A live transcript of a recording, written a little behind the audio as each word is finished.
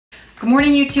Good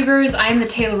morning, YouTubers. I'm the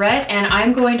Taylorette, and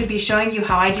I'm going to be showing you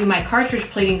how I do my cartridge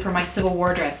pleating for my Civil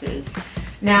War dresses.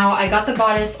 Now, I got the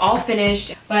bodice all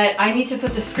finished, but I need to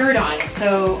put the skirt on,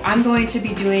 so I'm going to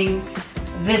be doing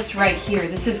this right here.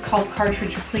 This is called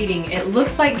cartridge pleating. It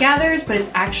looks like gathers, but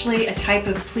it's actually a type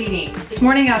of pleating. This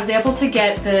morning I was able to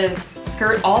get the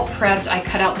skirt all prepped. I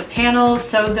cut out the panels,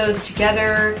 sewed those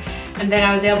together, and then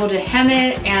I was able to hem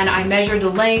it, and I measured the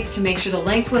length to make sure the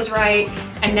length was right,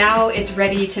 and now it's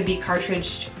ready to be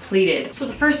cartridge pleated. So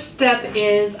the first step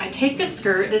is I take the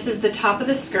skirt, this is the top of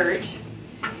the skirt,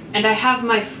 and I have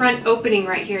my front opening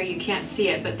right here. You can't see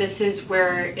it, but this is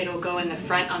where it'll go in the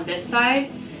front on this side.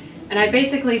 And I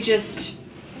basically just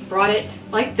brought it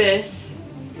like this,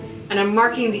 and I'm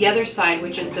marking the other side,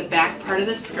 which is the back part of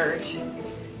the skirt,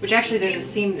 which actually there's a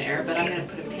seam there, but I'm gonna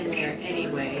put a pin there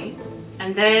anyway.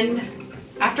 And then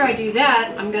after I do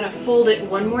that, I'm gonna fold it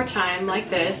one more time like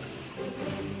this.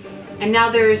 And now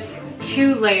there's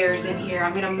two layers in here.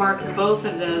 I'm gonna mark both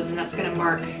of those, and that's gonna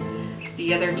mark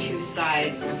the other two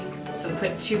sides. So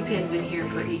put 2 pins in here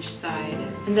for each side.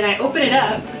 And then I open it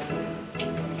up,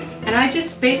 and I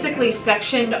just basically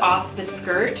sectioned off the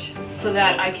skirt so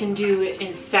that I can do it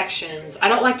in sections. I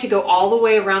don't like to go all the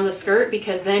way around the skirt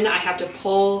because then I have to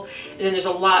pull, and then there's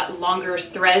a lot longer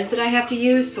threads that I have to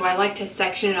use, so I like to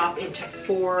section it off into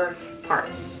 4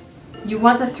 parts. You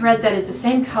want the thread that is the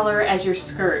same color as your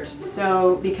skirt,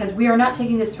 so because we are not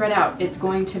taking this thread out, it's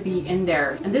going to be in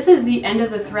there. And this is the end of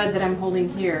the thread that I'm holding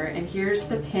here, and here's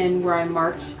the pin where I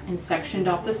marked and sectioned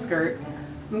off the skirt.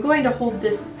 I'm going to hold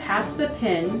this past the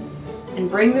pin and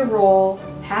bring the roll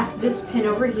past this pin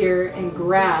over here and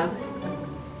grab,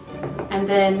 and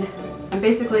then I'm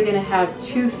basically going to have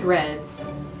 2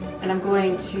 threads, and I'm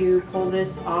going to pull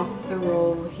this off the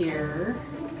roll here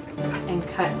and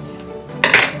cut.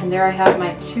 And there I have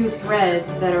my 2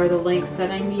 threads that are the length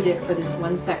that I needed for this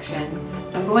one section.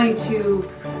 I'm going to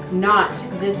knot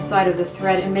this side of the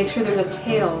thread and make sure there's a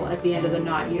tail at the end of the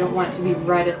knot. You don't want it to be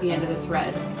right at the end of the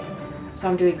thread. So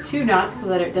I'm doing 2 knots so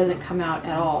that it doesn't come out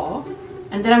at all.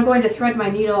 And then I'm going to thread my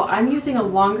needle. I'm using a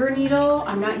longer needle.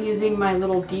 I'm not using my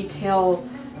little detail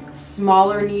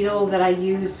smaller needle that I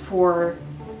use for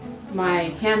my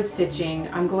hand stitching.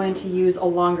 I'm going to use a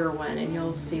longer one, and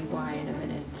you'll see why in a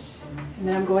minute. And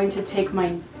then I'm going to take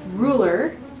my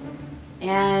ruler,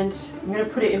 and I'm going to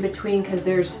put it in between because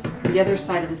there's the other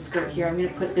side of the skirt here. I'm going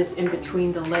to put this in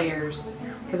between the layers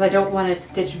because I don't want to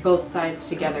stitch both sides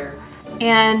together.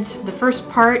 And the first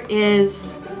part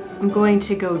is I'm going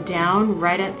to go down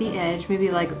right at the edge,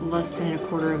 maybe like less than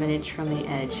 1/4 of an inch from the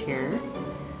edge here.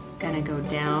 I'm gonna go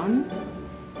down,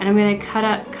 and I'm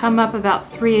gonna come up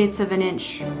about 3/8 of an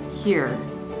inch here.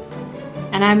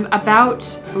 And I'm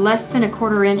about less than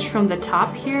 1/4 inch from the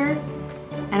top here,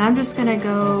 and I'm just gonna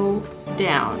go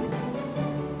down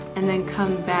and then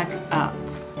come back up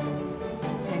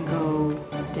and go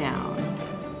down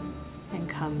and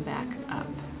come back up.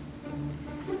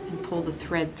 Pull the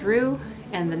thread through,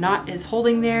 and the knot is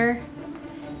holding there,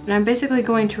 and I'm basically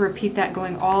going to repeat that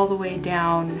going all the way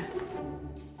down.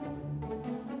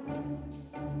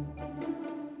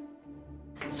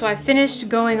 So I finished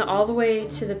going all the way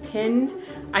to the pin.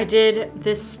 I did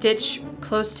this stitch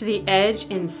close to the edge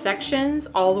in sections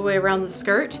all the way around the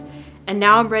skirt, and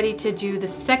now I'm ready to do the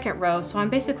second row. So I'm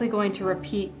basically going to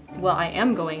repeat, well, I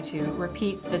am going to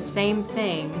repeat the same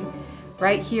thing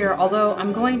right here, although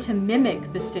I'm going to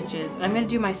mimic the stitches. I'm going to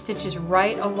do my stitches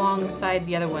right alongside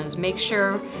the other ones. Make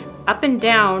sure up and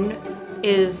down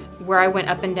is where I went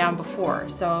up and down before.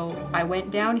 So I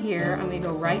went down here, I'm going to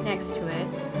go right next to it,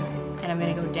 and I'm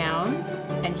going to go down,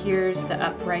 and here's the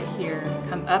up right here.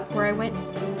 Come up where I went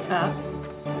up,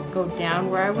 go down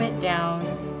where I went down,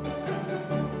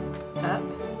 up,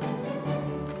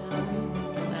 down,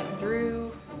 that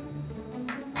through.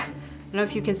 I don't know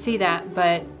if you can see that,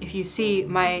 but if you see,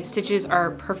 my stitches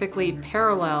are perfectly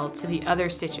parallel to the other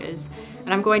stitches.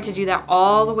 And I'm going to do that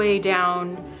all the way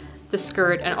down the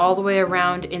skirt and all the way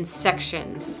around in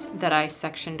sections that I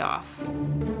sectioned off.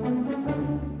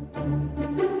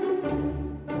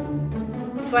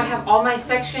 So I have all my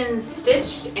sections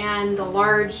stitched, and the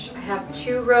large, I have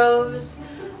 2 rows,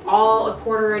 all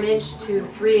 1/4 inch to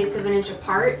 3/8 of an inch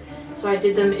apart. So I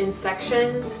did them in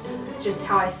sections, just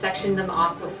how I sectioned them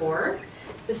off before.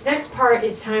 This next part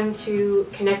is time to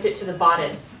connect it to the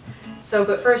bodice.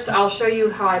 But first I'll show you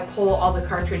how I pull all the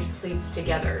cartridge pleats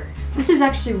together. This is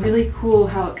actually really cool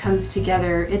how it comes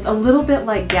together. It's a little bit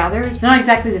like gathers. It's not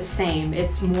exactly the same.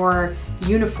 It's more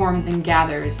uniform than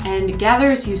gathers. And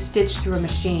gathers you stitch through a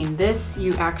machine. This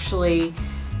you actually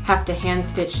have to hand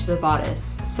stitch to the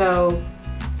bodice. So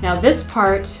now this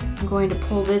part, I'm going to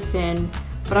pull this in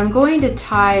But I'm going to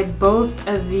tie both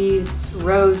of these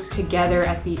rows together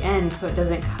at the end so it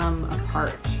doesn't come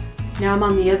apart. Now I'm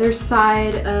on the other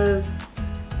side of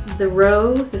the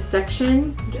row, the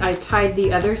section. I tied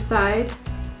the other side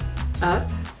up,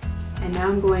 and now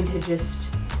I'm going to just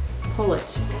pull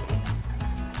it.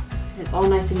 It's all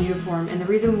nice and uniform. And the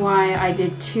reason why I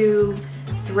did 2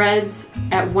 threads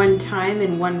at one time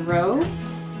in one row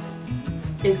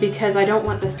is because I don't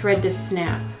want the thread to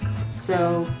snap.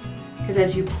 So, because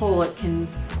as you pull it can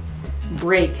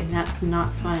break, and that's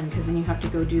not fun because then you have to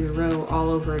go do the row all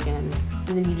over again.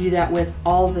 And then you do that with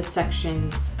all the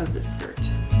sections of the skirt.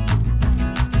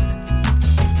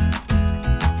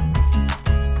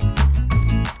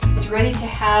 It's ready to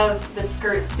have the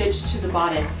skirt stitched to the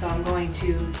bodice, so I'm going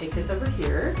to take this over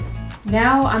here.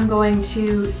 Now I'm going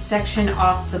to section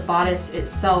off the bodice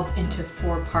itself into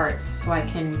 4 parts so I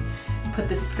can put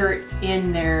the skirt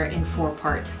in there in 4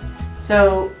 parts.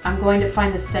 So I'm going to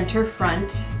find the center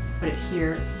front, put it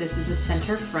here. This is the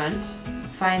center front.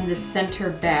 Find the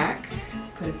center back,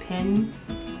 put a pin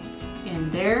in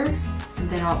there, and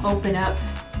then I'll open up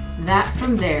that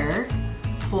from there,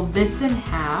 fold this in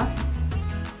half,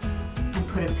 and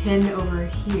put a pin over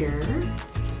here,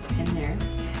 pin there,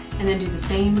 and then do the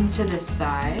same to this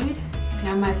side.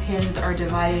 Now my pins are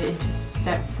divided into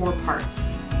 4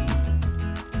 parts.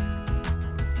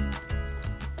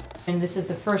 And this is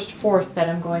the first 4th that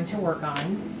I'm going to work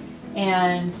on.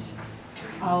 And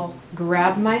I'll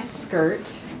grab my skirt,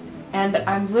 and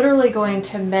I'm literally going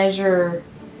to measure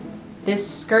this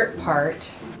skirt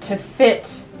part to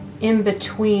fit in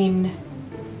between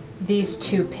these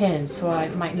 2 pins. So I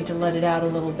might need to let it out a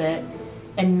little bit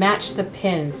and match the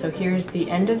pins. So here's the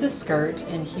end of the skirt,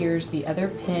 and here's the other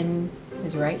pin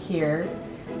is right here.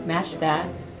 Match that.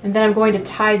 And then I'm going to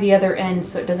tie the other end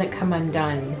so it doesn't come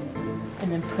undone.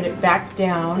 And then put it back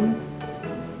down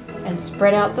and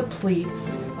spread out the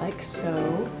pleats like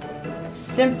so.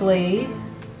 Simply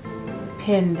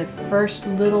pin the first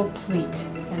little pleat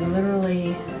and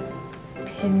literally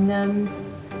pin them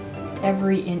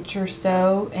every inch or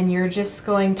so, and you're just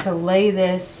going to lay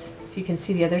this, if you can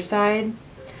see the other side,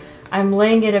 I'm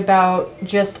laying it about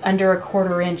just under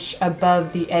 1/4 inch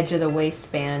above the edge of the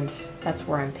waistband. That's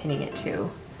where I'm pinning it to.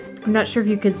 I'm not sure if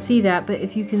you could see that, but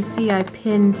if you can see, I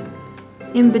pinned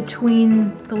in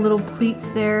between the little pleats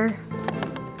there.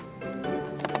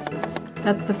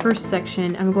 That's the first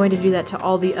section. I'm going to do that to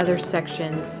all the other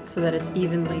sections so that it's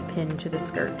evenly pinned to the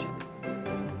skirt.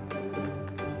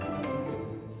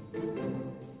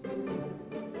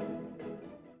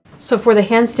 So for the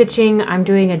hand stitching, I'm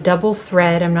doing a double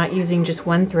thread. I'm not using just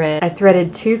 1 thread. I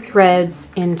threaded 2 threads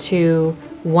into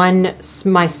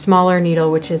my smaller needle,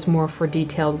 which is more for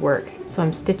detailed work. So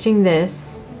I'm stitching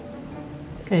this.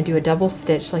 Going to do a double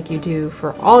stitch like you do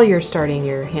for all your starting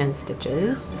your hand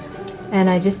stitches. And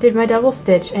I just did my double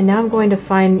stitch, and now I'm going to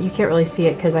find, you can't really see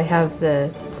it because I have the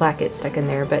placket stuck in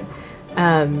there, but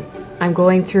I'm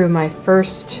going through my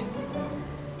first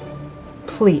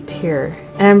pleat here,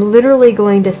 and I'm literally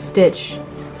going to stitch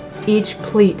each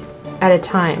pleat at a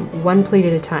time, 1 pleat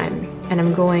at a time, and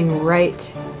I'm going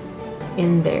right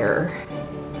in there.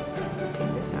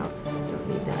 Take this out, don't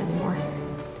need that anymore.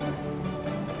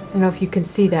 I don't know if you can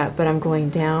see that, but I'm going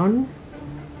down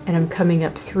and I'm coming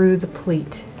up through the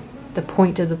pleat, the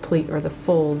point of the pleat or the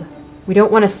fold. We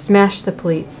don't want to smash the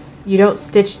pleats. You don't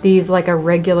stitch these like a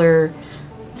regular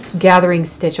gathering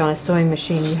stitch on a sewing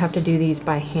machine. You have to do these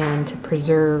by hand to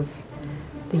preserve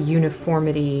the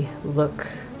uniformity look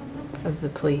of the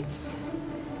pleats.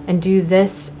 And do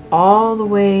this all the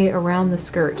way around the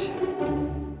skirt.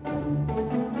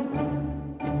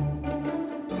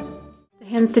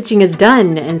 Hand stitching is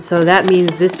done, and so that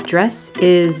means this dress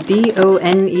is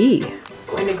D-O-N-E. I'm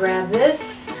going to grab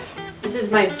this. This is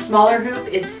my smaller hoop.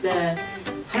 It's the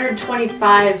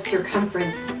 125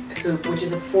 circumference hoop, which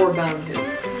is a 4-bone hoop.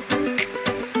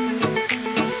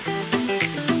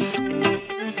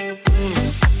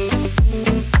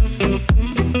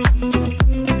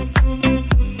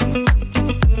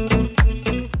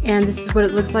 And this is what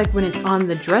it looks like when it's on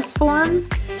the dress form.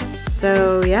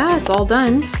 So yeah, it's all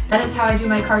done. That is how I do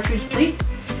my cartridge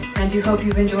pleats. And I do hope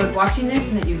you've enjoyed watching this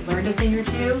and that you've learned a thing or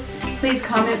two. Please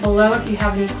comment below if you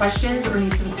have any questions or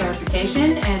need some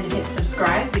clarification, and hit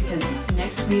subscribe because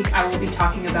next week I will be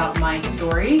talking about my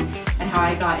story and how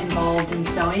I got involved in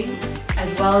sewing,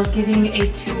 as well as giving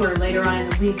a tour later on in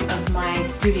the week of my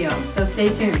studio. So stay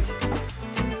tuned.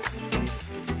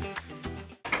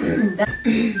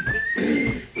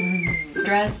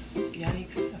 Dress.